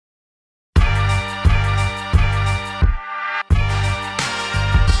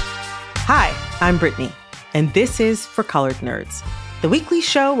Hi, I'm Brittany, and this is For Colored Nerds, the weekly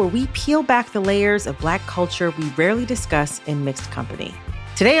show where we peel back the layers of Black culture we rarely discuss in mixed company.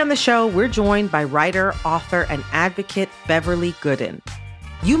 Today on the show, we're joined by writer, author, and advocate Beverly Gooden.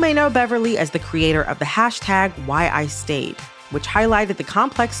 You may know Beverly as the creator of the hashtag #WhyIStayed, which highlighted the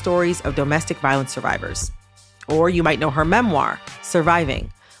complex stories of domestic violence survivors. Or you might know her memoir,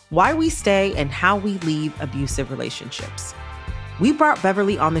 Surviving: Why We Stay and How We Leave Abusive Relationships. We brought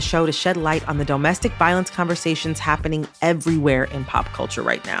Beverly on the show to shed light on the domestic violence conversations happening everywhere in pop culture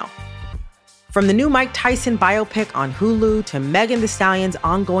right now. From the new Mike Tyson biopic on Hulu to Megan Thee Stallion's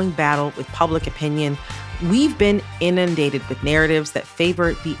ongoing battle with public opinion, we've been inundated with narratives that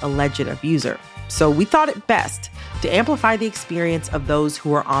favor the alleged abuser. So we thought it best to amplify the experience of those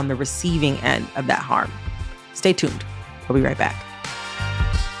who are on the receiving end of that harm. Stay tuned. We'll be right back.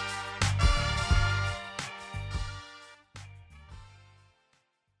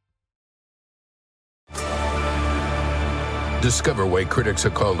 Discover why critics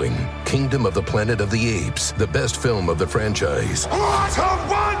are calling Kingdom of the Planet of the Apes the best film of the franchise. What a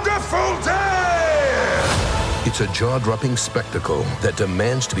wonderful day! It's a jaw-dropping spectacle that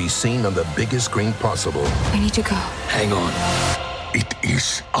demands to be seen on the biggest screen possible. We need to go. Hang on. It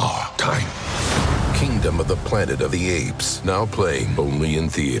is our time. Kingdom of the Planet of the Apes, now playing only in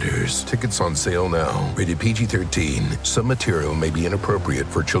theaters. Tickets on sale now. Rated PG-13. Some material may be inappropriate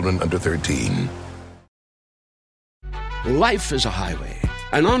for children under 13. Life is a highway,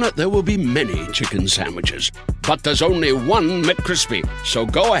 and on it there will be many chicken sandwiches. But there's only one McCrispy. So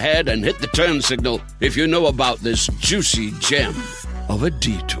go ahead and hit the turn signal if you know about this juicy gem of a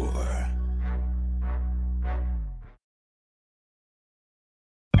detour.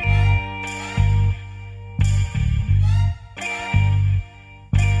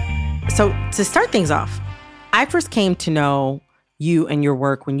 So to start things off, I first came to know you and your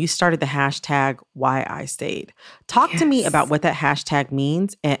work when you started the hashtag #WhyIStayed. Talk to me about what that hashtag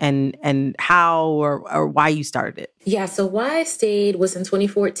means and how or why you started it. Yeah, so Why I Stayed was in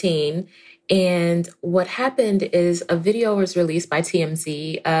 2014. And what happened is a video was released by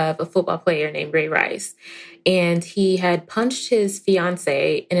TMZ of a football player named Ray Rice. And he had punched his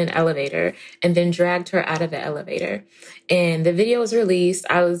fiance in an elevator and then dragged her out of the elevator. And the video was released.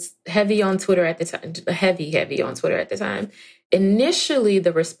 I was heavy on Twitter at the time, heavy on Twitter at the time. Initially,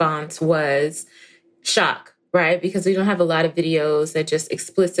 the response was shock, right? Because we don't have a lot of videos that just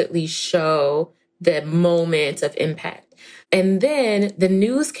explicitly show the moment of impact. And then the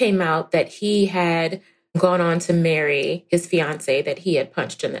news came out that he had gone on to marry his fiance that he had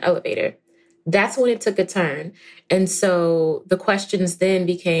punched in the elevator. That's when it took a turn. And so the questions then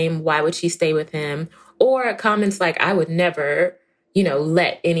became, why would she stay with him? Or comments like, I would never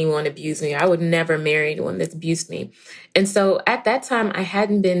let anyone abuse me. I would never marry anyone that's abused me. And so at that time, I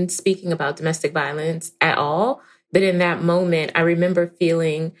hadn't been speaking about domestic violence at all. But in that moment, I remember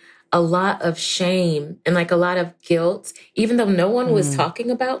feeling a lot of shame and like a lot of guilt, even though no one was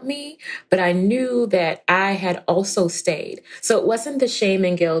talking about me, but I knew that I had also stayed. So it wasn't the shame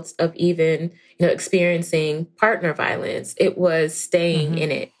and guilt of even, experiencing partner violence. It was staying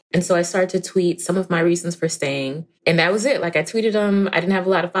in it. And so I started to tweet some of my reasons for staying. And that was it. Like I tweeted them. I didn't have a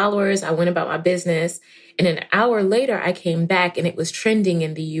lot of followers. I went about my business. And an hour later, I came back and it was trending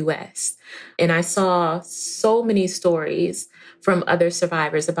in the US. And I saw so many stories from other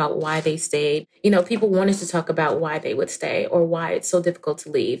survivors about why they stayed. People wanted to talk about why they would stay or why it's so difficult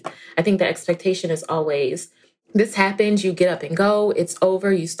to leave. I think the expectation is always, this happens, you get up and go, it's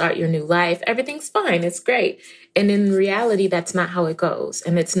over, you start your new life, everything's fine, it's great. And in reality, that's not how it goes.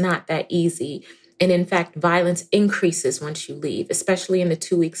 And it's not that easy. And in fact, violence increases once you leave, especially in the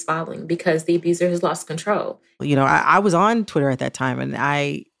 2 weeks following, because the abuser has lost control. I was on Twitter at that time, and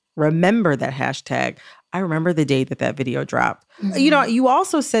I remember that hashtag. I remember the day that video dropped. You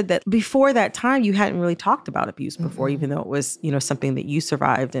also said that before that time, you hadn't really talked about abuse before, even though it was, something that you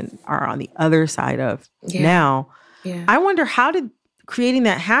survived and are on the other side of now. Yeah. I wonder, how did creating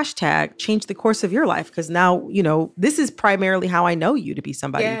that hashtag change the course of your life? Because now, this is primarily how I know you to be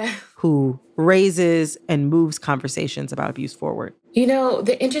somebody who raises and moves conversations about abuse forward.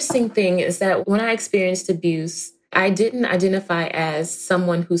 The interesting thing is that when I experienced abuse, I didn't identify as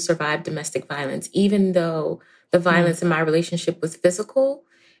someone who survived domestic violence, even though the violence in my relationship was physical.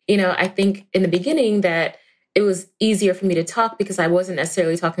 I think in the beginning that it was easier for me to talk because I wasn't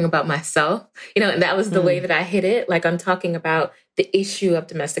necessarily talking about myself, and that was the way that I hid it. Like I'm talking about the issue of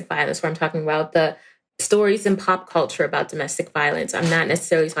domestic violence, where I'm talking about the stories in pop culture about domestic violence. I'm not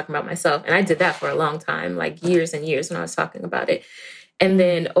necessarily talking about myself. And I did that for a long time, like years and years when I was talking about it. And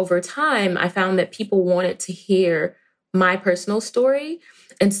then over time, I found that people wanted to hear my personal story.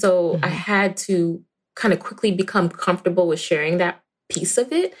 And so I had to kind of quickly become comfortable with sharing that piece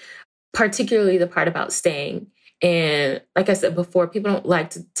of it, particularly the part about staying. And like I said before, people don't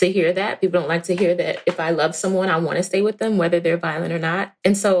like to hear that. People don't like to hear that if I love someone, I want to stay with them, whether they're violent or not.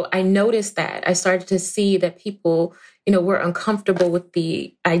 And so I noticed that. I started to see that people, were uncomfortable with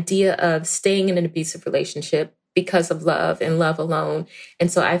the idea of staying in an abusive relationship because of love and love alone. And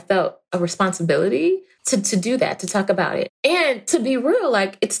so I felt a responsibility to do that, to talk about it. And to be real,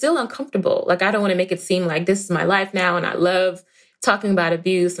 like, it's still uncomfortable. Like, I don't want to make it seem like this is my life now and I love talking about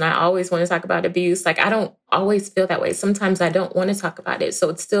abuse and I always want to talk about abuse. Like, I don't always feel that way. Sometimes I don't want to talk about it. So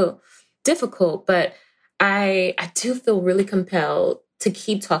it's still difficult, but I do feel really compelled to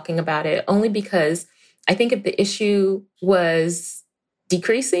keep talking about it, only because I think if the issue was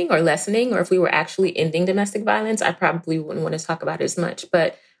decreasing or lessening, or if we were actually ending domestic violence, I probably wouldn't want to talk about it as much.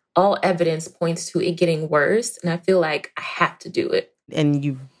 But all evidence points to it getting worse. And I feel like I have to do it. And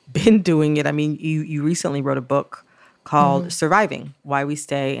you've been doing it. I mean, you recently wrote a book called Surviving, Why We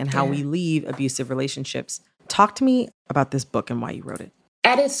Stay and How We Leave Abusive Relationships. Talk to me about this book and why you wrote it.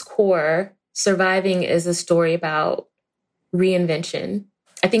 At its core, Surviving is a story about reinvention.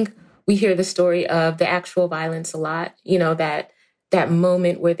 I think we hear the story of the actual violence a lot, that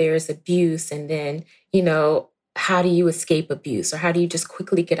moment where there's abuse and then, how do you escape abuse or how do you just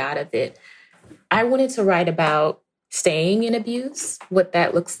quickly get out of it? I wanted to write about staying in abuse, what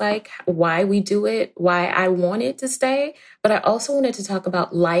that looks like, why we do it, why I wanted to stay. But I also wanted to talk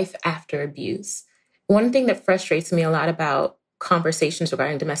about life after abuse. One thing that frustrates me a lot about conversations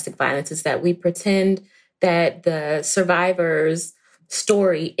regarding domestic violence is that we pretend that the survivor's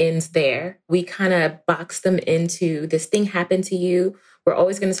story ends there. We kind of box them into this thing happened to you. We're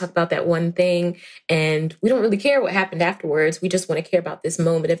always going to talk about that one thing. And we don't really care what happened afterwards. We just want to care about this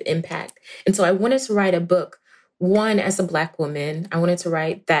moment of impact. And so I wanted to write a book, one, as a Black woman. I wanted to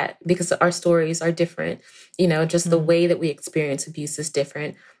write that because our stories are different. Just the way that we experience abuse is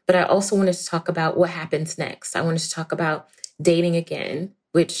different. But I also wanted to talk about what happens next. I wanted to talk about dating again,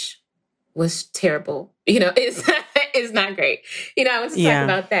 which was terrible. It's not great. I wanted to talk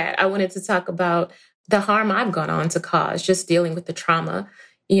about that. I wanted to talk about the harm I've gone on to cause, just dealing with the trauma,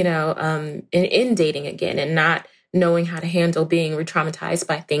 in dating again and not knowing how to handle being re-traumatized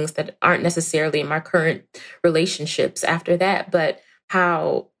by things that aren't necessarily in my current relationships after that, but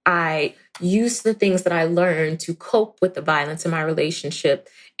how I used the things that I learned to cope with the violence in my relationship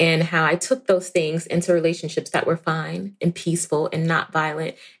and how I took those things into relationships that were fine and peaceful and not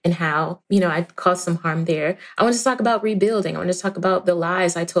violent and how, I caused some harm there. I wanted to talk about rebuilding. I wanted to talk about the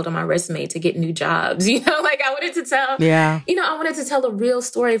lies I told on my resume to get new jobs. I wanted to tell, I wanted to tell a real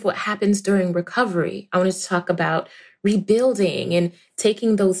story of what happens during recovery. I wanted to talk about rebuilding and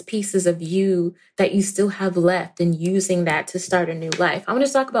taking those pieces of you that you still have left and using that to start a new life. I want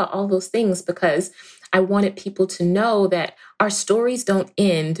to talk about all those things because I wanted people to know that our stories don't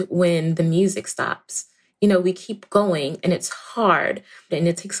end when the music stops. We keep going and it's hard and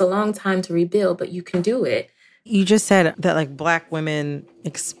it takes a long time to rebuild, but you can do it. You just said that Black women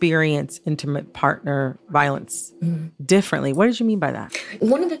experience intimate partner violence differently. What did you mean by that?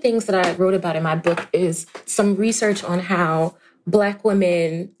 One of the things that I wrote about in my book is some research on how Black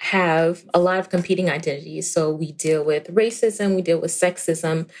women have a lot of competing identities. So we deal with racism, we deal with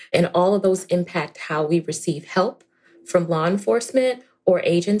sexism, and all of those impact how we receive help from law enforcement or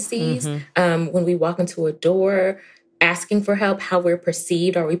agencies. When we walk into a door asking for help, how we're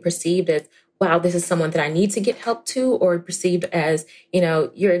perceived. Are we perceived as, wow, this is someone that I need to get help to, or perceived as,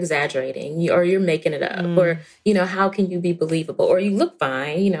 you're exaggerating or you're making it up or, how can you be believable or you look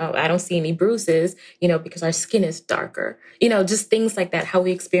fine, I don't see any bruises, because our skin is darker, just things like that, how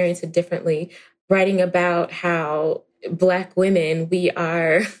we experience it differently. Writing about how Black women, we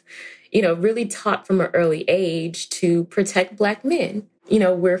are, really taught from an early age to protect Black men.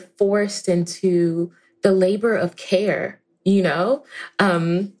 We're forced into the labor of care,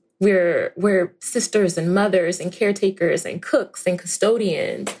 We're sisters and mothers and caretakers and cooks and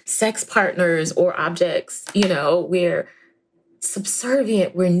custodians, sex partners or objects. We're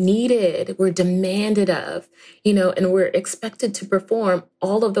subservient, we're needed, we're demanded of, and we're expected to perform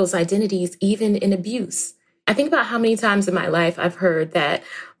all of those identities, even in abuse. I think about how many times in my life I've heard that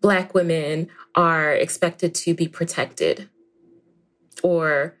Black women are expected to be protected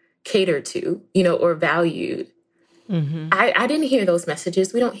or catered to, or valued. I didn't hear those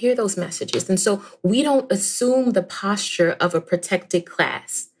messages. We don't hear those messages. And so we don't assume the posture of a protected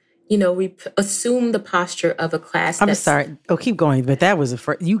class. We assume the posture of a class. I'm sorry. Oh, keep going. But that was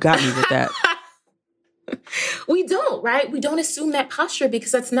you got me with that. We don't, right? We don't assume that posture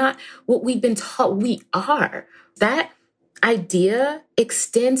because that's not what we've been taught we are. That idea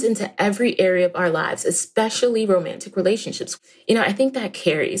extends into every area of our lives, especially romantic relationships. I think that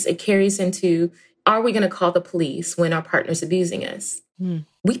carries. It carries into, are we going to call the police when our partner's abusing us?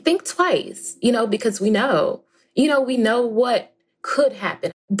 We think twice, because we know what could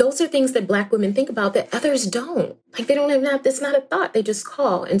happen. Those are things that Black women think about that others don't. Like they don't have, it's not a thought, they just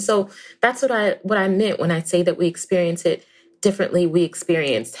call. And so that's what I meant when I say that we experience it differently. We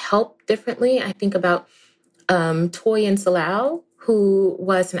experience help differently. I think about Toyin Salau, who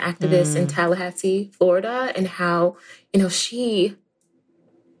was an activist in Tallahassee, Florida, and how, she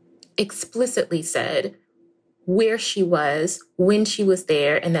explicitly said where she was, when she was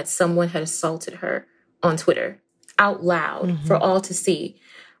there, and that someone had assaulted her on Twitter out loud for all to see.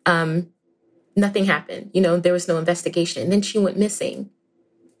 Nothing happened. There was no investigation. And then she went missing.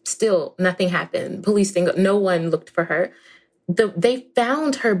 Still, nothing happened. Police didn't go, no one looked for her. They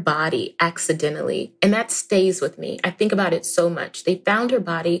found her body accidentally, and that stays with me. I think about it so much. They found her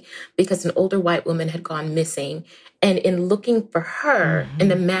body because an older white woman had gone missing. And in looking for her in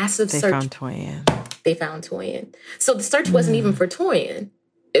the massive search, they found Toyin. So the search wasn't even for Toyin.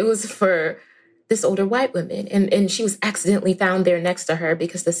 It was for this older white woman. And she was accidentally found there next to her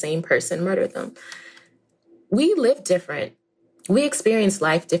because the same person murdered them. We live different. We experience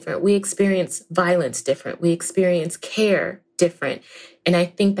life different. We experience violence different. We experience care different. And I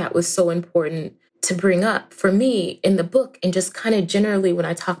think that was so important to bring up for me in the book. And just kind of generally when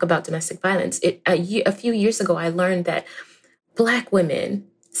I talk about domestic violence, a few years ago, I learned that Black women,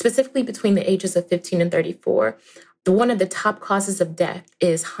 specifically between the ages of 15 and 34, one of the top causes of death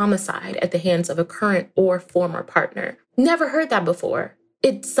is homicide at the hands of a current or former partner. Never heard that before.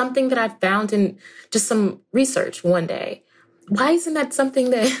 It's something that I found in just some research one day. Why isn't that something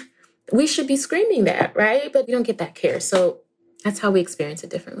that we should be screaming that, right? But we don't get that care. So that's how we experience it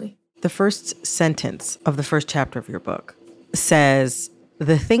differently. The first sentence of the first chapter of your book says,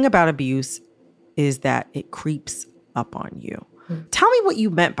 the thing about abuse is that it creeps up on you. Tell me what you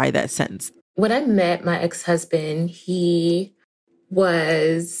meant by that sentence. When I met my ex-husband, he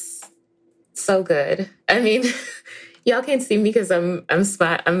was so good. I mean, y'all can't see me because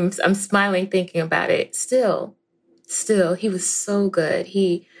I'm smiling thinking about it. Still, he was so good.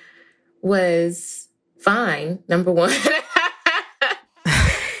 He was fine, number one.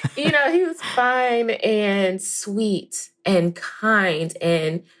 He was fine and sweet and kind.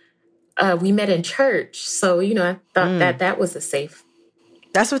 And we met in church. So, I thought that was a safe.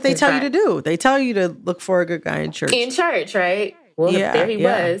 That's what they tell you to do. They tell you to look for a good guy in church. In church, right? Well, there he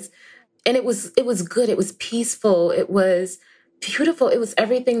was. And it was good. It was peaceful. It was beautiful. It was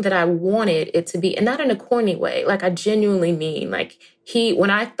everything that I wanted it to be. And not in a corny way. Like, I genuinely mean, like, when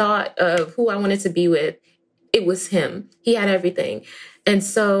I thought of who I wanted to be with, it was him. He had everything. And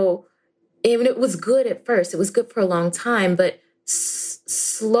so, it was good at first. It was good for a long time. But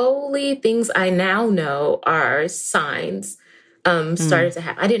slowly, things I now know are signs started to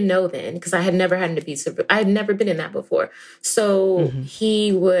happen. I didn't know then because I had never had an abusive. I had never been in that before. So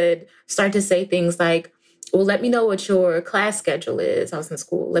he would start to say things like, well, let me know what your class schedule is. I was in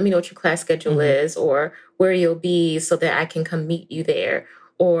school. Let me know what your class schedule is or where you'll be so that I can come meet you there.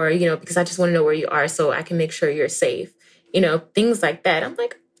 Or, because I just want to know where you are so I can make sure you're safe. Things like that. I'm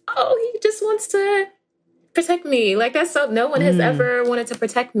like, oh, he just wants to protect me. Like, that's so, no one has ever wanted to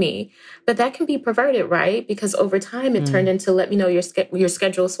protect me. But that can be perverted, right? Because over time it turned into, let me know your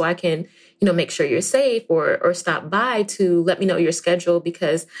schedule so I can, make sure you're safe, or stop by to let me know your schedule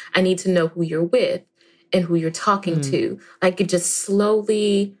because I need to know who you're with and who you're talking to. Like, it just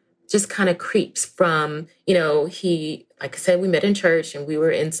slowly just kind of creeps from, he, like I said, we met in church and we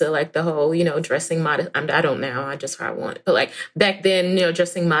were into like the whole, dressing modest. I don't now, I just how I want. But like back then,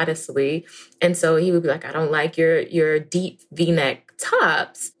 dressing modestly. And so he would be like, I don't like your deep V-neck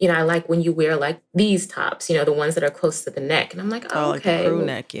tops. I like when you wear like these tops, the ones that are close to the neck. And I'm like, oh, okay. Like crew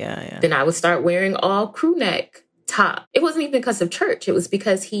neck, yeah. Then I would start wearing all crew neck top. It wasn't even because of church. It was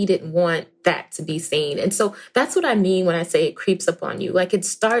because he didn't want that to be seen. And so that's what I mean when I say it creeps up on you. Like, it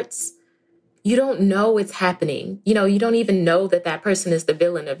starts, you don't know it's happening. You don't even know that person is the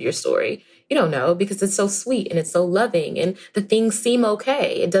villain of your story. You don't know because it's so sweet and it's so loving and the things seem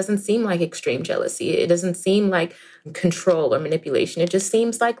okay. It doesn't seem like extreme jealousy. It doesn't seem like control or manipulation. It just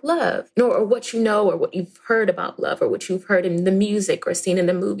seems like love, or what or what you've heard about love or what you've heard in the music or seen in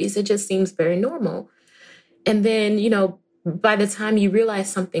the movies. It just seems very normal. And then, by the time you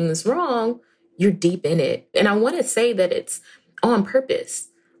realize something's wrong, you're deep in it. And I want to say that it's on purpose.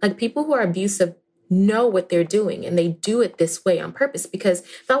 Like, people who are abusive know what they're doing and they do it this way on purpose, because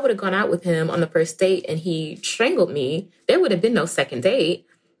if I would have gone out with him on the first date and he strangled me, there would have been no second date,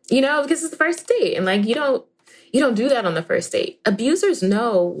 because it's the first date. And like, you don't You don't do that on the first date. Abusers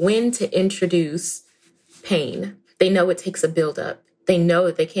know when to introduce pain. They know it takes a buildup. They know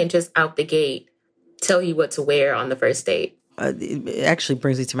that they can't just out the gate tell you what to wear on the first date. It actually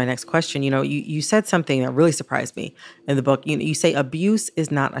brings me to my next question. You said something that really surprised me in the book. You say abuse is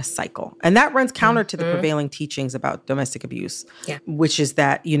not a cycle. And that runs counter to the prevailing teachings about domestic abuse, which is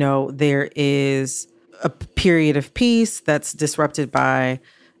that, there is a period of peace that's disrupted by,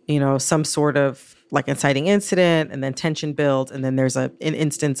 some sort of like inciting incident, and then tension builds. And then there's an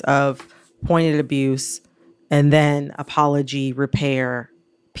instance of pointed abuse, and then apology, repair,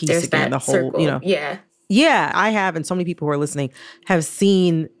 peace there's again, the whole, circle. Yeah, I have. And so many people who are listening have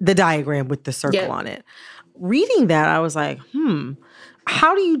seen the diagram with the circle on it. Reading that, I was like,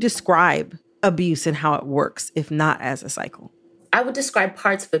 how do you describe abuse and how it works, if not as a cycle? I would describe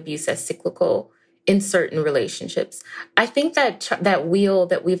parts of abuse as cyclical in certain relationships. I think that that wheel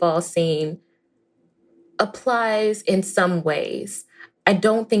that we've all seen applies in some ways. I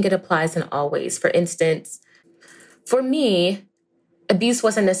don't think it applies in all ways. For instance, for me, abuse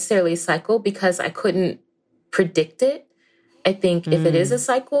wasn't necessarily a cycle because I couldn't predict it. I think if it is a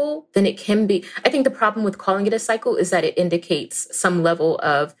cycle, then it can be. I think the problem with calling it a cycle is that it indicates some level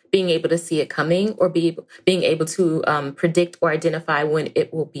of being able to see it coming, or being able to predict or identify when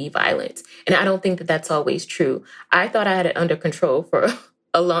it will be violent. And I don't think that that's always true. I thought I had it under control for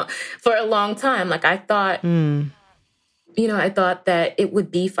a long time. Like I thought, I thought that it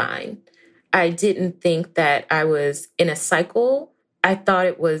would be fine. I didn't think that I was in a cycle. I thought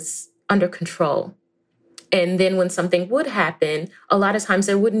it was under control. And then when something would happen, a lot of times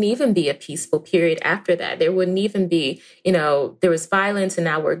there wouldn't even be a peaceful period after that. There wouldn't even be, there was violence and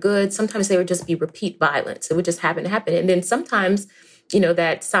now we're good. Sometimes there would just be repeat violence. It would just happen. And then sometimes,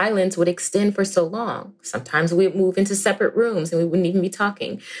 that silence would extend for so long. Sometimes we'd move into separate rooms and we wouldn't even be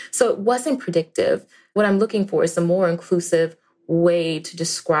talking. So it wasn't predictive. What I'm looking for is a more inclusive way to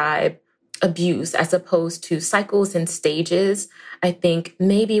describe abuse as opposed to cycles and stages. I think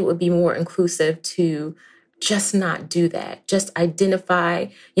maybe it would be more inclusive to just not do that. Just identify,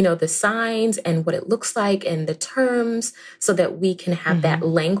 the signs and what it looks like and the terms so that we can have that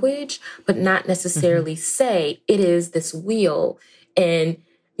language, but not necessarily say it is this wheel and,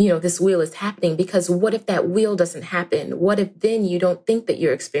 this wheel is happening. Because what if that wheel doesn't happen? What if then you don't think that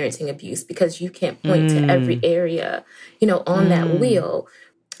you're experiencing abuse because you can't point to every area, on that wheel?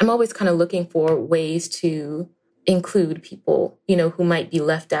 I'm always kind of looking for ways to include people, who might be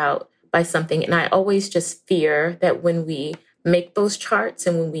left out by something. And I always just fear that when we make those charts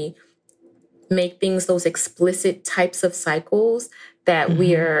and when we make things those explicit types of cycles, that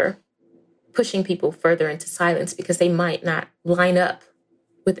we are pushing people further into silence because they might not line up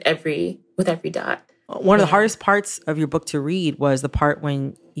with every dot. One of the hardest parts of your book to read was the part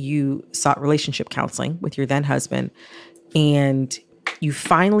when you sought relationship counseling with your then husband, and you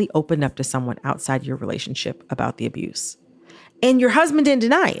finally opened up to someone outside your relationship about the abuse. And your husband didn't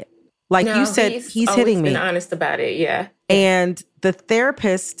deny it. Like you said, he's hitting me. Been honest about it, yeah. And the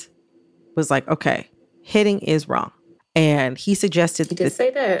therapist was like, okay, hitting is wrong. And he suggested... He did say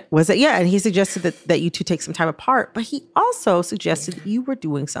that. Was it? Yeah, and he suggested that you two take some time apart. But he also suggested that you were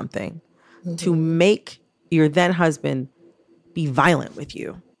doing something to make your then husband be violent with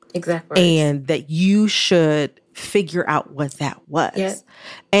you. Exactly. And that you should figure out what that was. Yeah.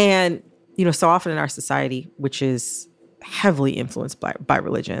 And, so often in our society, which is heavily influenced by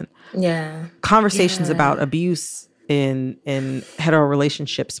religion, conversations about abuse in hetero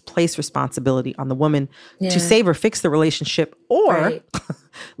relationships place responsibility on the woman to save or fix the relationship or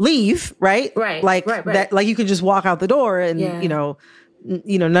leave, right? Right. Like right. that, like you can just walk out the door and,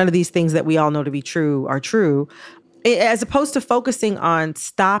 none of these things that we all know to be true are true. As opposed to focusing on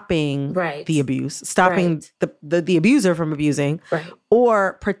stopping the abuse, stopping the abuser from abusing,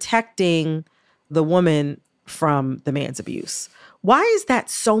 or protecting the woman from the man's abuse. Why is that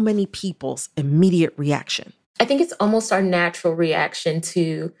so many people's immediate reaction? I think it's almost our natural reaction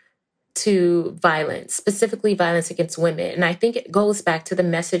to violence, specifically violence against women. And I think it goes back to the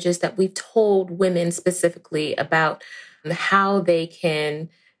messages that we've told women specifically about how they can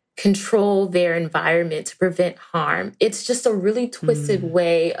control their environment to prevent harm. It's just a really twisted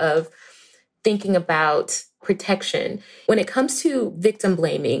way of thinking about protection. When it comes to victim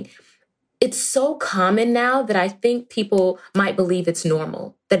blaming, it's so common now that I think people might believe it's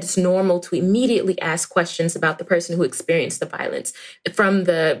normal, that it's normal to immediately ask questions about the person who experienced the violence. From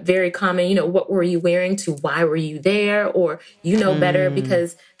the very common, what were you wearing, to why were you there? Or better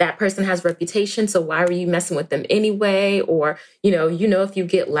because that person has a reputation, so why were you messing with them anyway? Or, if you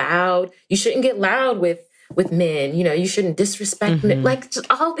get loud, you shouldn't get loud with men. You shouldn't disrespect men. Like just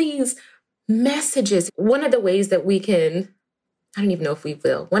all these messages. One of the ways that we can, I don't even know if we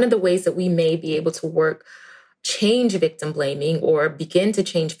will, one of the ways that we may be able to change victim blaming or begin to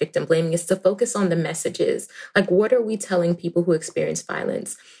change victim blaming is to focus on the messages. Like, what are we telling people who experience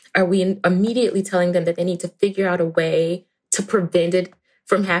violence? Are we immediately telling them that they need to figure out a way to prevent it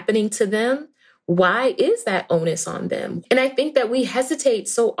from happening to them? Why is that onus on them? And I think that we hesitate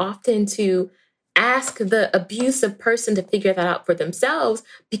so often to ask the abusive person to figure that out for themselves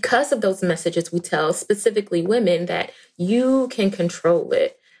because of those messages we tell, specifically women, that you can control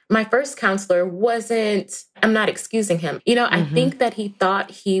it. My first counselor I'm not excusing him. I think that he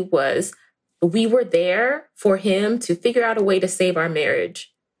thought we were there for him to figure out a way to save our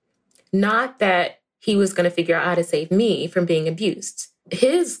marriage. Not that he was going to figure out how to save me from being abused.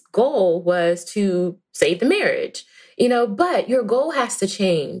 His goal was to save the marriage, but your goal has to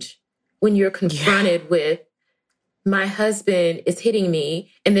change when you're confronted with, my husband is hitting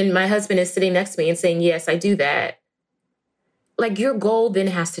me, and then my husband is sitting next to me and saying, yes, I do that. Like, your goal then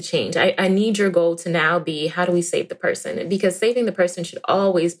has to change. I need your goal to now be, how do we save the person? Because saving the person should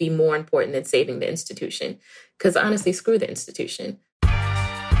always be more important than saving the institution. Because honestly, screw the institution.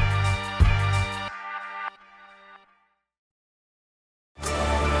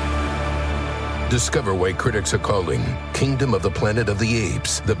 Discover why critics are calling Kingdom of the Planet of the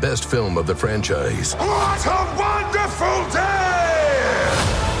Apes the best film of the franchise. What a wonderful day!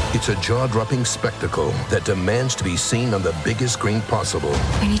 It's a jaw-dropping spectacle that demands to be seen on the biggest screen possible.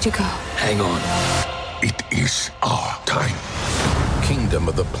 We need to go. Hang on. It is our time. Kingdom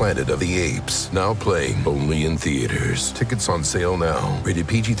of the Planet of the Apes, now playing only in theaters. Tickets on sale now. Rated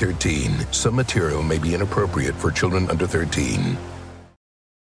PG-13. Some material may be inappropriate for children under 13.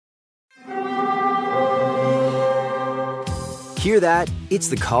 Hear that? It's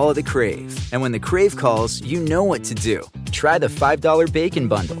the call of the Crave. And when the Crave calls, you know what to do. Try the $5 Bacon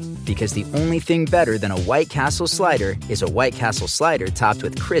Bundle, because the only thing better than a White Castle slider is a White Castle slider topped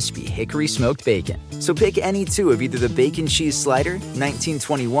with crispy hickory smoked bacon. So pick any two of either the Bacon Cheese Slider,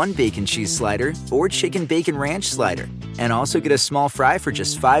 1921 Bacon Cheese Slider, or Chicken Bacon Ranch Slider. And also get a small fry for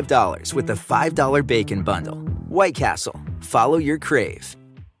just $5 with the $5 Bacon Bundle. White Castle. Follow your Crave.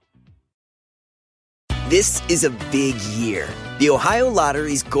 This is a big year. The Ohio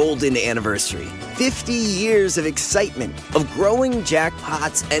Lottery's golden anniversary. 50 years of excitement, of growing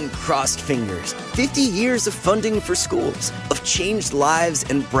jackpots and crossed fingers. 50 years of funding for schools, of changed lives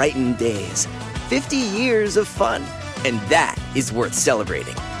and brightened days. 50 years of fun, and that is worth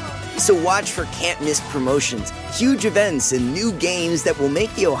celebrating. So watch for can't-miss promotions, huge events, and new games that will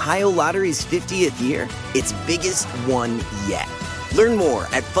make the Ohio Lottery's 50th year its biggest one yet. Learn more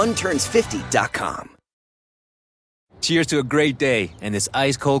at funturns50.com. Cheers to a great day and this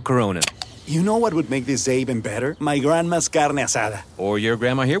ice-cold Corona. You know what would make this day even better? My grandma's carne asada. Or your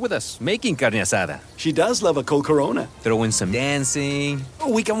grandma here with us, making carne asada. She does love a cold Corona. Throw in some dancing.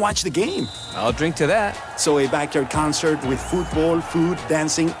 Oh, we can watch the game. I'll drink to that. So a backyard concert with football, food,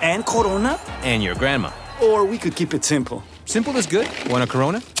 dancing, and Corona? And your grandma. Or we could keep it simple. Simple is good. Want a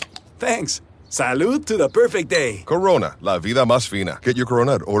Corona? Thanks. Salud to the perfect day. Corona, la vida más fina. Get your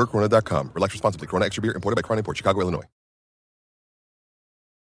Corona at ordercorona.com. Relax responsibly. Corona Extra Beer, imported by Crown Imports, Chicago, Illinois.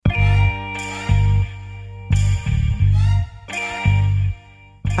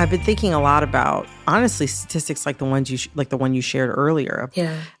 I've been thinking a lot about, honestly, statistics like the one you shared earlier.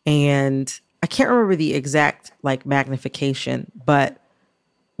 Yeah. And I can't remember the exact magnification, but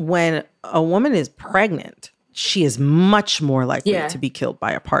when a woman is pregnant, she is much more likely to be killed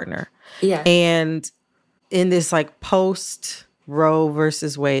by a partner. Yeah. And in this post Roe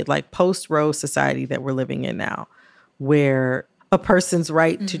versus Wade, post Roe society that we're living in now, where a person's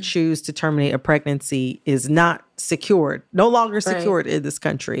right to choose to terminate a pregnancy is not secured, no longer secured in this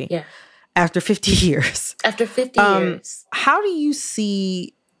country after 50 years. After 50 years. How do you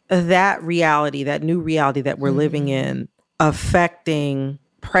see that reality, that new reality that we're living in, affecting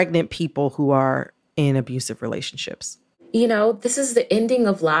pregnant people who are in abusive relationships? This is the ending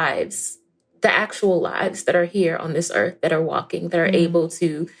of lives, the actual lives that are here on this earth, that are walking, that are able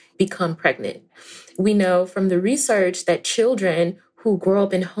to become pregnant. We know from the research that children who grow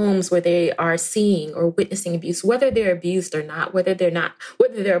up in homes where they are seeing or witnessing abuse, whether they're abused or not, whether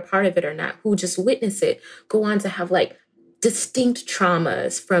they're a part of it or not, who just witness it, go on to have distinct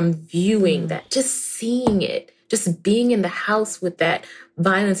traumas from viewing that, just seeing it, just being in the house with that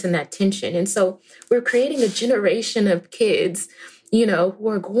violence and that tension. And so we're creating a generation of kids, who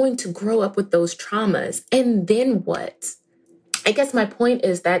are going to grow up with those traumas. And then what? I guess my point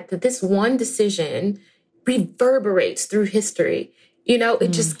is that this one decision reverberates through history.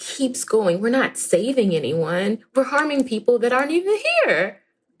 It just keeps going. We're not saving anyone. We're harming people that aren't even here.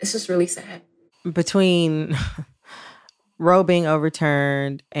 It's just really sad. Between Roe being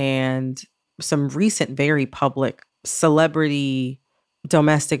overturned and some recent, very public celebrity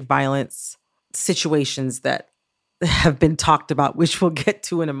domestic violence situations that have been talked about, which we'll get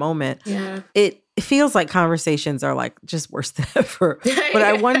to in a moment. Yeah. It feels like conversations are like just worse than ever. But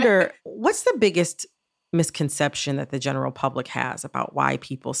I wonder, what's the biggest misconception that the general public has about why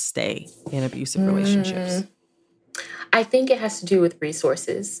people stay in abusive relationships? I think it has to do with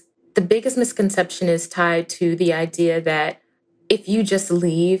resources. The biggest misconception is tied to the idea that if you just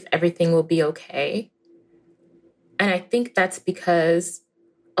leave, everything will be okay. And I think that's because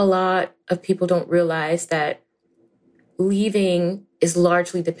a lot of people don't realize that leaving is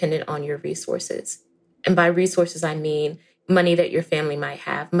largely dependent on your resources. And by resources, I mean money that your family might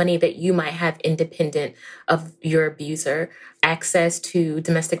have, money that you might have independent of your abuser, access to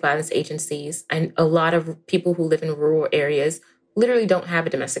domestic violence agencies. And a lot of people who live in rural areas literally don't have a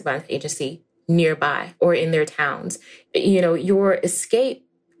domestic violence agency nearby or in their towns. You know, your escape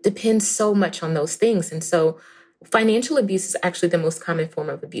depends so much on those things. And so financial abuse is actually the most common form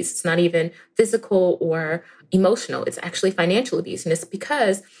of abuse. It's not even physical or emotional. It's actually financial abuse. And it's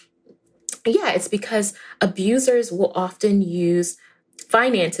because abusers will often use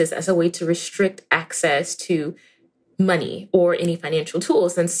finances as a way to restrict access to money or any financial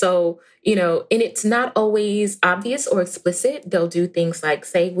tools. And so, you know, and it's not always obvious or explicit. They'll do things like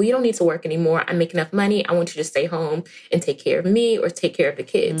say, well, you don't need to work anymore. I make enough money. I want you to stay home and take care of me or take care of the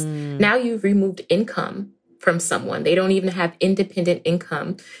kids. Now you've removed income from someone. They don't even have independent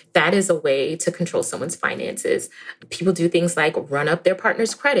income. That is a way to control someone's finances. People do things like run up their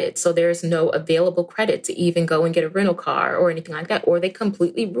partner's credit. So there's no available credit to even go and get a rental car or anything like that. Or they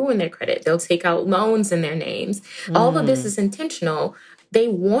completely ruin their credit. They'll take out loans in their names. All of this is intentional. They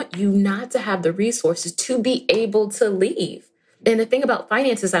want you not to have the resources to be able to leave. And the thing about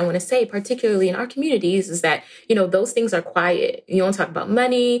finances, I want to say, particularly in our communities, is that, you know, those things are quiet. You don't talk about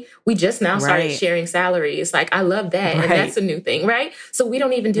money. We just now started sharing salaries. Like, I love that. And that's a new thing, right? So we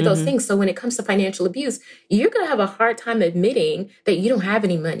don't even do those things. So when it comes to financial abuse, you're going to have a hard time admitting that you don't have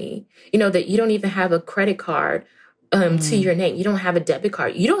any money, you know, that you don't even have a credit card to your name. You don't have a debit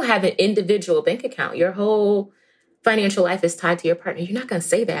card. You don't have an individual bank account. Your whole financial life is tied to your partner. You're not going to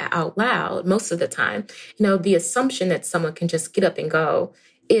say that out loud most of the time. You know, the assumption that someone can just get up and go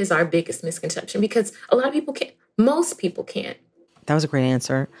is our biggest misconception because a lot of people can't. Most people can't. That was a great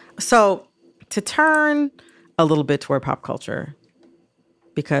answer. So to turn a little bit toward pop culture,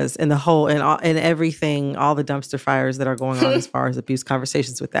 because in everything, all the dumpster fires that are going on as far as abuse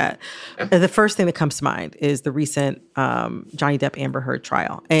conversations with that, the first thing that comes to mind is the recent Johnny Depp Amber Heard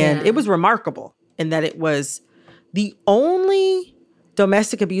trial. And it was remarkable in that it was the only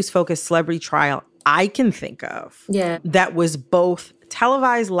domestic abuse-focused celebrity trial I can think of that was both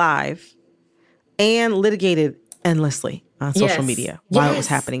televised live and litigated endlessly on social media while it was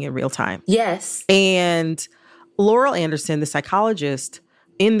happening in real time. Yes. And Laurel Anderson, the psychologist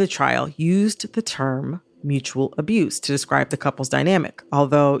in the trial, used the term mutual abuse to describe the couple's dynamic.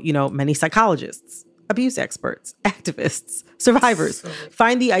 Although, you know, many psychologists, abuse experts, activists, survivors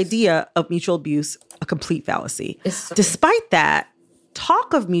find the idea of mutual abuse a complete fallacy. Despite that,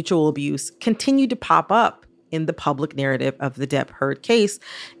 talk of mutual abuse continued to pop up in the public narrative of the Depp Heard case,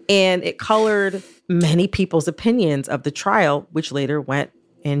 and it colored many people's opinions of the trial, which later went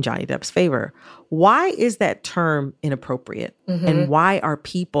in Johnny Depp's favor. Why is that term inappropriate? And why are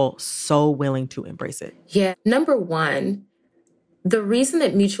people so willing to embrace it? Yeah. Number one, the reason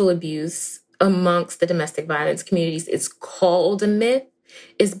that mutual abuse amongst the domestic violence communities is called a myth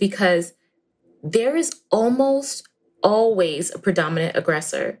is because there is almost always a predominant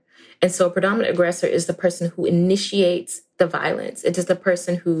aggressor. And so a predominant aggressor is the person who initiates the violence. It is the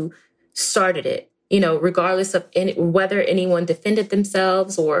person who started it, you know, regardless of whether anyone defended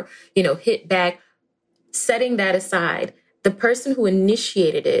themselves or, you know, hit back. Setting that aside, the person who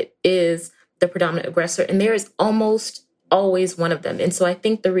initiated it is the predominant aggressor. And there is almost always one of them. And so I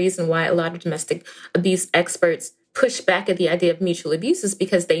think the reason why a lot of domestic abuse experts push back at the idea of mutual abuse is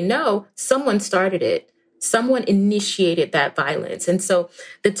because they know someone started it. Someone initiated that violence. And so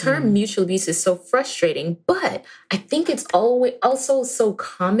the term mutual abuse is so frustrating, but I think it's always also so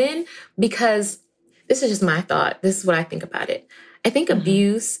common because this is just my thought. This is what I think about it. I think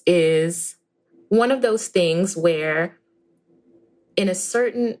abuse is one of those things where in a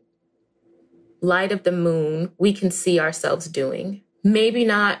certain light of the moon, we can see ourselves doing. Maybe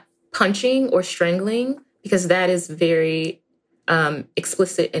not punching or strangling, because that is very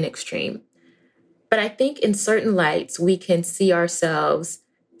explicit and extreme. But I think in certain lights, we can see ourselves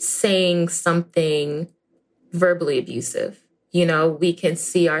saying something verbally abusive. You know, we can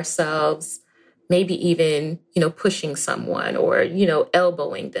see ourselves maybe even, pushing someone or,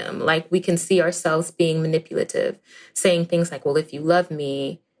 elbowing them. Like we can see ourselves being manipulative, saying things like, well, if you love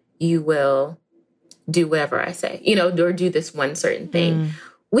me, you will do whatever I say, or do this one certain thing.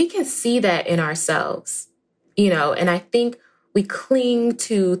 We can see that in ourselves, and I think we cling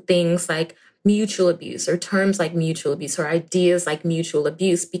to things like mutual abuse or terms like mutual abuse or ideas like mutual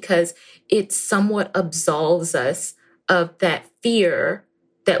abuse because it somewhat absolves us of that fear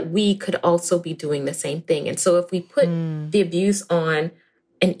that we could also be doing the same thing. And so if we put the abuse on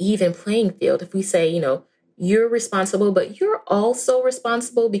an even playing field, if we say, you're responsible, but you're also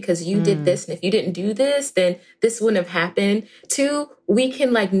responsible because you did this. And if you didn't do this, then this wouldn't have happened. Two, we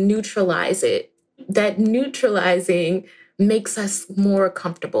can like neutralize it. That neutralizing makes us more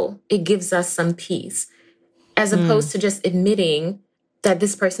comfortable. It gives us some peace as opposed to just admitting that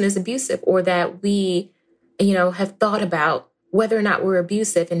this person is abusive or that we, have thought about whether or not we're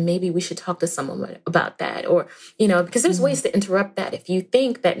abusive and maybe we should talk to someone about that or, because there's ways to interrupt that. If you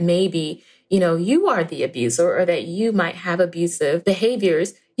think that maybe, you are the abuser or that you might have abusive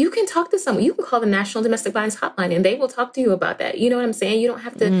behaviors, you can talk to someone. You can call the National Domestic Violence Hotline and they will talk to you about that. You know what I'm saying? You don't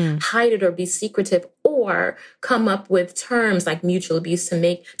have to hide it or be secretive or come up with terms like mutual abuse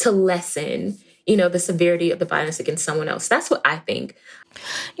to lessen, the severity of the violence against someone else. That's what I think.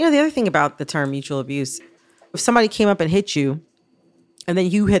 The other thing about the term mutual abuse, if somebody came up and hit you and then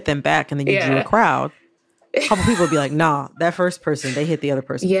you hit them back and then you drew a crowd, a couple people would be like, nah, that first person, they hit the other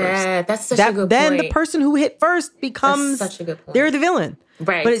person first. Yeah, that's such a good point. Then the person who hit first becomes, such a good point. They're the villain.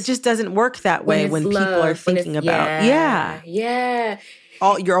 Right. But it just doesn't work that way when people are thinking about,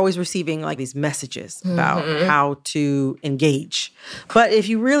 you're always receiving like these messages about how to engage. But if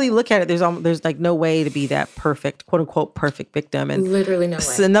you really look at it, there's like no way to be that perfect, quote unquote, perfect victim. And literally no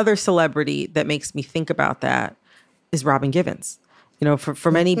way. Another celebrity that makes me think about that is Robin Givens. For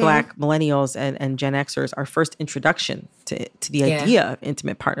many Black millennials and Gen Xers, our first introduction to the idea of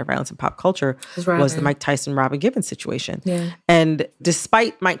intimate partner violence in pop culture was the Mike Tyson-Robin Givens situation. Yeah. And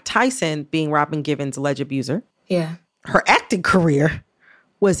despite Mike Tyson being Robin Givens' alleged abuser, her acting career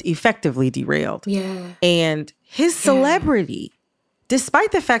was effectively derailed. Yeah. And his celebrity,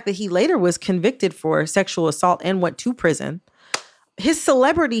 despite the fact that he later was convicted for sexual assault and went to prison, his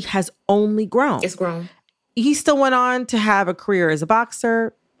celebrity has only grown. It's grown. He still went on to have a career as a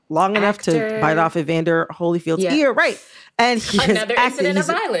boxer, long enough to bite off Evander Holyfield's ear. Right. And another incident of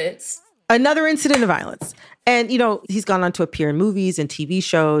violence. Another incident of violence. And, he's gone on to appear in movies and TV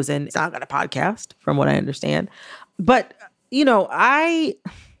shows and he's now got a podcast, from what I understand. But, the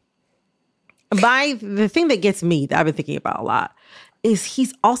thing that gets me, that I've been thinking about a lot, is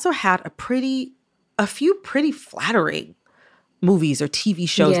he's also had a few pretty flattering movies or TV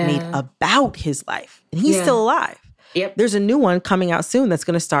shows made about his life. And he's still alive. Yep. There's a new one coming out soon that's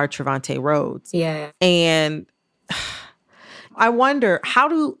going to star Trevante Rhodes. Yeah. And I wonder, how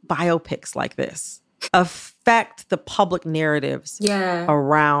do biopics like this affect the public narratives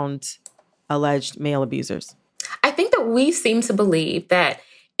around alleged male abusers? I think that we seem to believe that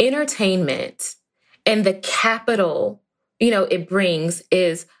entertainment and the capital, it brings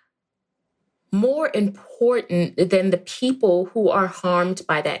is more important than the people who are harmed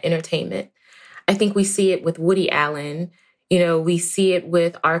by that entertainment. I think we see it with Woody Allen, we see it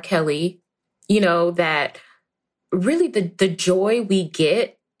with R. Kelly, that really the joy we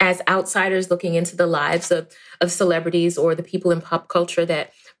get as outsiders looking into the lives of celebrities or the people in pop culture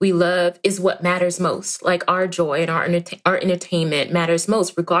that we love is what matters most. Like our joy and our entertainment matters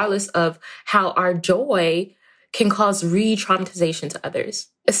most, regardless of how our joy can cause re-traumatization to others.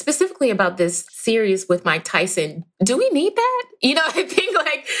 Specifically about this series with Mike Tyson, do we need that? I think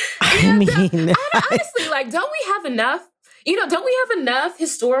honestly, don't we have enough? Don't we have enough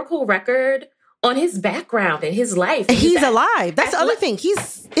historical record on his background and his life? He's alive. That's the other thing.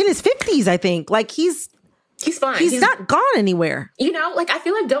 He's in his 50s, I think. He's fine. He's not gone anywhere. I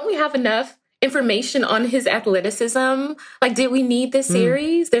feel like, don't we have enough information on his athleticism? Did we need this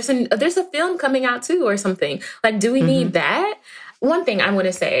series? There's a film coming out too or something. Do we need that? One thing I want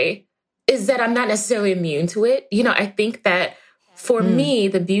to say is that I'm not necessarily immune to it. I think that for me,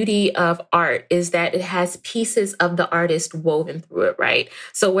 the beauty of art is that it has pieces of the artist woven through it, right?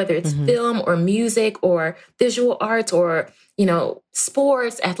 So whether it's film or music or visual arts or,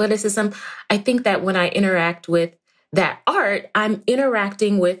 sports, athleticism, I think that when I interact with that art, I'm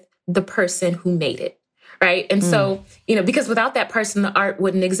interacting with the person who made it. Right. And so, because without that person, the art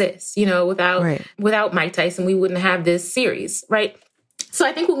wouldn't exist, without Mike Tyson, we wouldn't have this series. Right. So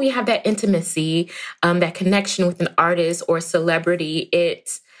I think when we have that intimacy, that connection with an artist or celebrity,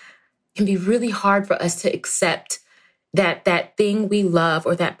 it can be really hard for us to accept, that thing we love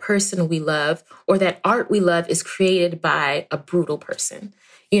or that person we love or that art we love is created by a brutal person.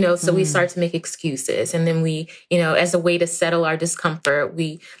 So we start to make excuses, and then we, as a way to settle our discomfort,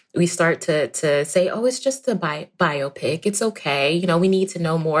 we start to say, oh, it's just a biopic. It's okay. We need to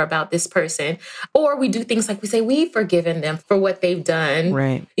know more about this person. Or we do things like we say, we've forgiven them for what they've done.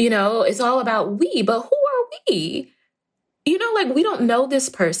 Right. It's all about we, but who are we? We don't know this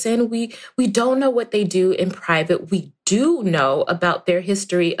person. We don't know what they do in private. We do know about their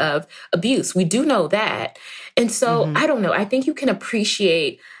history of abuse. We do know that. And so I don't know. I think you can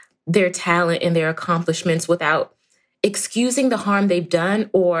appreciate their talent and their accomplishments without excusing the harm they've done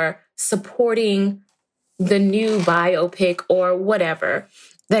or supporting the new biopic or whatever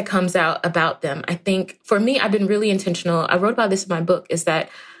that comes out about them. I think for me, I've been really intentional. I wrote about this in my book, is that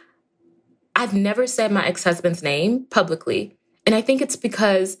I've never said my ex-husband's name publicly. And I think it's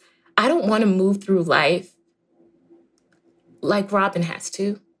because I don't want to move through life like Robin has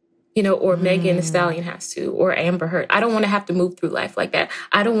to, or Megan Thee Stallion has to, or Amber Heard. I don't want to have to move through life like that.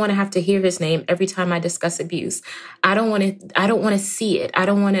 I don't want to have to hear his name every time I discuss abuse. I don't want to see it. I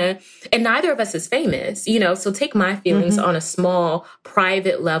don't want to, and neither of us is famous, so take my feelings on a small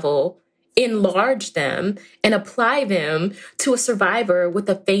private level, enlarge them and apply them to a survivor with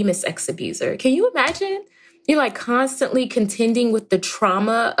a famous ex-abuser. Can you imagine? Constantly contending with the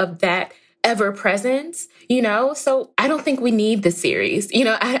trauma of that ever presence, So I don't think we need the series.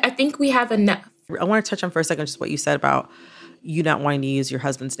 I think we have enough. I want to touch on for a second just what you said about you not wanting to use your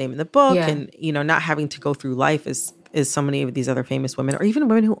husband's name in the book and, not having to go through life as so many of these other famous women or even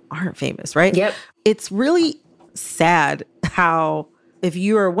women who aren't famous, right? Yep. It's really sad how if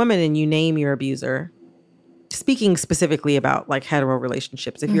you're a woman and you name your abuser, speaking specifically about like hetero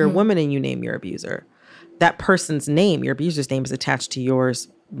relationships, if you're a woman and you name your abuser, that person's name, your abuser's name, is attached to yours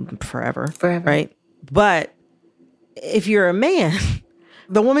forever. Right? But if you're a man,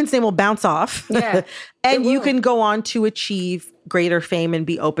 the woman's name will bounce off. Yeah, and you can go on to achieve greater fame and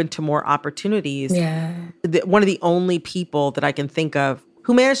be open to more opportunities. Yeah. One of the only people that I can think of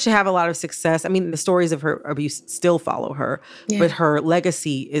who managed to have a lot of success. I mean, the stories of her abuse still follow her, but her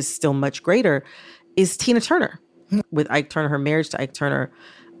legacy is still much greater, is Tina Turner. With Ike Turner, her marriage to Ike Turner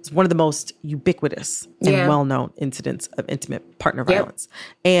is one of the most ubiquitous and well-known incidents of intimate partner violence.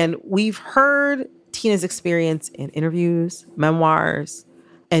 And we've heard Tina's experience in interviews, memoirs,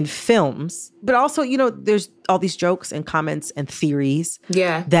 and films. But also, there's all these jokes and comments and theories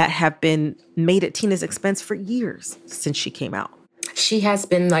that have been made at Tina's expense for years since she came out. She has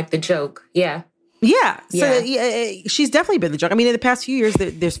been like the joke. Yeah. Yeah. So she's definitely been the joke. I mean, in the past few years,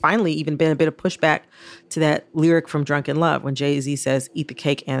 there's finally even been a bit of pushback to that lyric from Drunken Love when Jay-Z says, "Eat the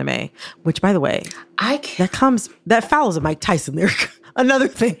cake, anime," which, by the way, that follows a Mike Tyson lyric. Another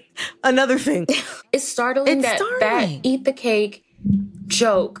thing. It's startling that "Eat the cake"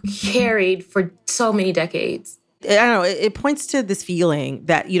 joke carried for so many decades. I don't know. It points to this feeling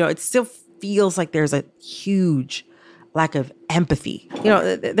that, it still feels like there's a huge lack of empathy.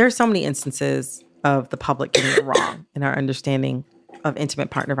 There's so many instances of the public getting it wrong in our understanding of intimate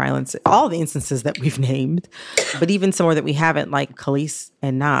partner violence. All the instances that we've named, but even some more that we haven't, like Khalees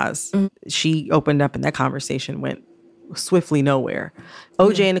and Nas. She opened up and that conversation went swiftly nowhere.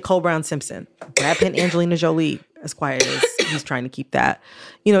 OJ and Nicole Brown Simpson, Brad Pitt and Angelina Jolie, as quiet as he's trying to keep that.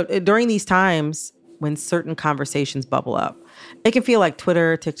 During these times when certain conversations bubble up, it can feel like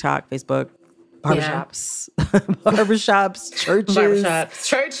Twitter, TikTok, Facebook, barbershops,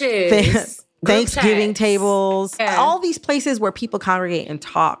 churches, Thanksgiving tables, all these places where people congregate and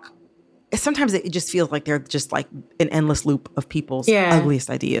talk. Sometimes it just feels like they're just like an endless loop of people's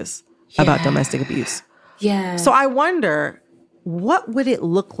ugliest ideas about domestic abuse. Yeah. So I wonder, what would it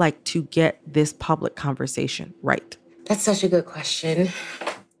look like to get this public conversation right? That's such a good question.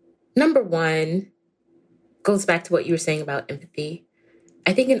 Number one, goes back to what you were saying about empathy.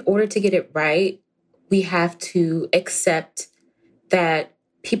 I think in order to get it right, we have to accept that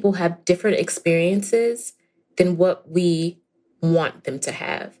people have different experiences than what we want them to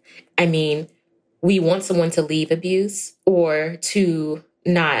have. I mean, we want someone to leave abuse or to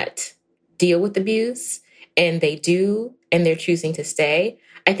not deal with abuse, and they do, and they're choosing to stay.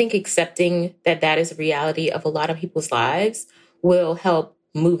 I think accepting that that is a reality of a lot of people's lives will help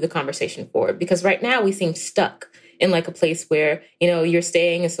move the conversation forward. Because right now we seem stuck in like a place where, you're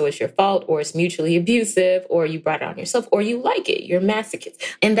staying and so it's your fault, or it's mutually abusive, or you brought it on yourself, or you like it, you're a masochist.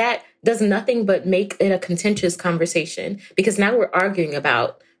 And that does nothing but make it a contentious conversation, because now we're arguing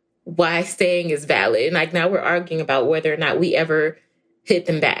about why staying is valid. And like now we're arguing about whether or not we ever hit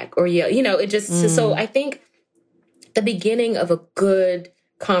them back or yell, it just, so I think the beginning of a good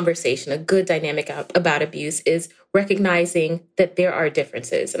conversation, a good dynamic about abuse is recognizing that there are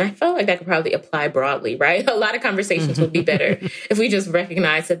differences. And I felt like that could probably apply broadly, right? A lot of conversations would be better if we just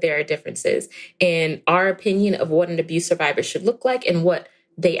recognize that there are differences in our opinion of what an abuse survivor should look like and what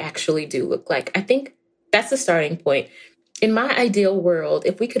they actually do look like. I think that's the starting point. In my ideal world,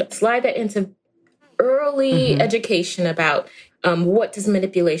 if we could slide that into early education about what does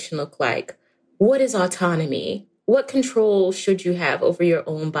manipulation look like? What is autonomy? What control should you have over your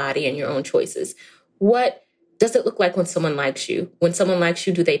own body and your own choices? What does it look like when someone likes you? When someone likes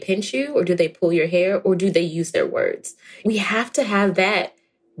you, do they pinch you or do they pull your hair or do they use their words? We have to have that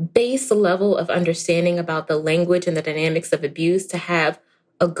base level of understanding about the language and the dynamics of abuse to have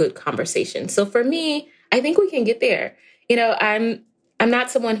a good conversation. So for me, I think we can get there. You know, I'm not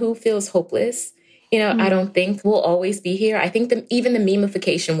someone who feels hopeless. You know, I don't think we'll always be here. I think even the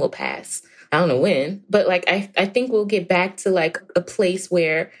memification will pass. I don't know when, but like, I think we'll get back to like a place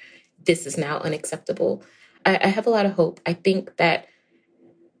where this is now unacceptable. I have a lot of hope. I think that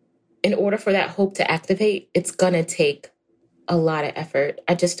in order for that hope to activate, it's going to take a lot of effort.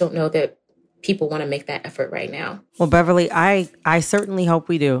 I just don't know that people want to make that effort right now. Well, Beverly, I certainly hope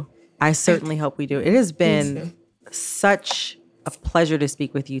we do. I certainly hope we do. It has been such a pleasure to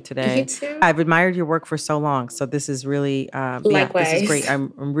speak with you today. You too. I've admired your work for so long. So this is really, Likewise. This is great.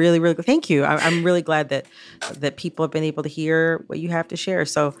 I'm really, really, thank you. I'm really glad that people have been able to hear what you have to share.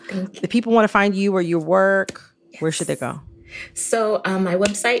 So the people want to find you or your work, where should they go? So my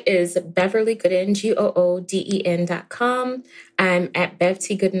website is BeverlyGooden, GOODEN.com. I'm at Bev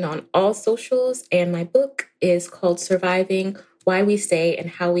T. Gooden on all socials. And my book is called Surviving: Why We Stay and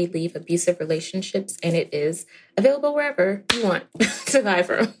How We Leave Abusive Relationships. And it is available wherever you want to buy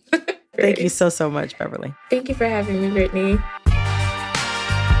from. Thank you so much, Beverly. Thank you for having me, Brittany.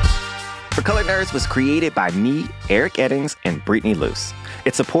 For Colored Nerds was created by me, Eric Eddings, and Brittany Luce.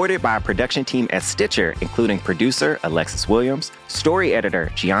 It's supported by a production team at Stitcher, including producer Alexis Williams, story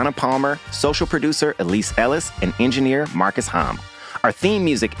editor Gianna Palmer, social producer Elise Ellis, and engineer Marcus Hom. Our theme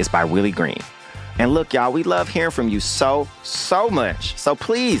music is by Willie Green. And look, y'all, we love hearing from you so much. So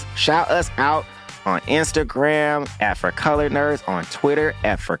please shout us out on Instagram at For Colored Nerds, on Twitter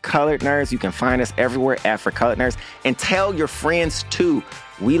at For Colored Nerds. You can find us everywhere at For Colored Nerds. And tell your friends too.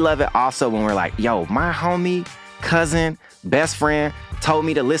 We love it also when we're like, yo, my homie, cousin, best friend told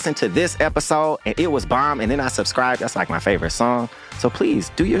me to listen to this episode and it was bomb, and then I subscribed. That's like my favorite song. So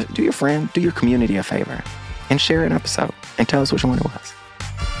please do your friend, do your community a favor and share an episode and tell us which one it was.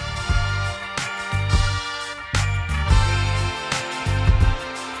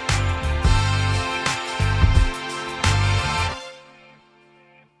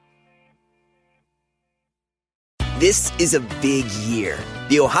 This is a big year.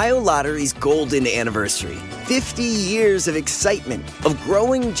 The Ohio Lottery's golden anniversary. 50 years of excitement, of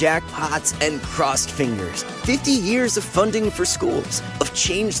growing jackpots and crossed fingers. 50 years of funding for schools, of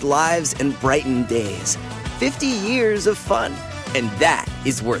changed lives and brightened days. 50 years of fun, and that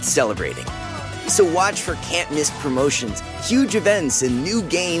is worth celebrating. So watch for can't-miss promotions, huge events, and new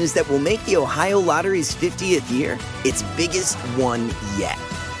games that will make the Ohio Lottery's 50th year its biggest one yet.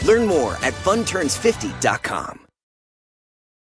 Learn more at funturns50.com.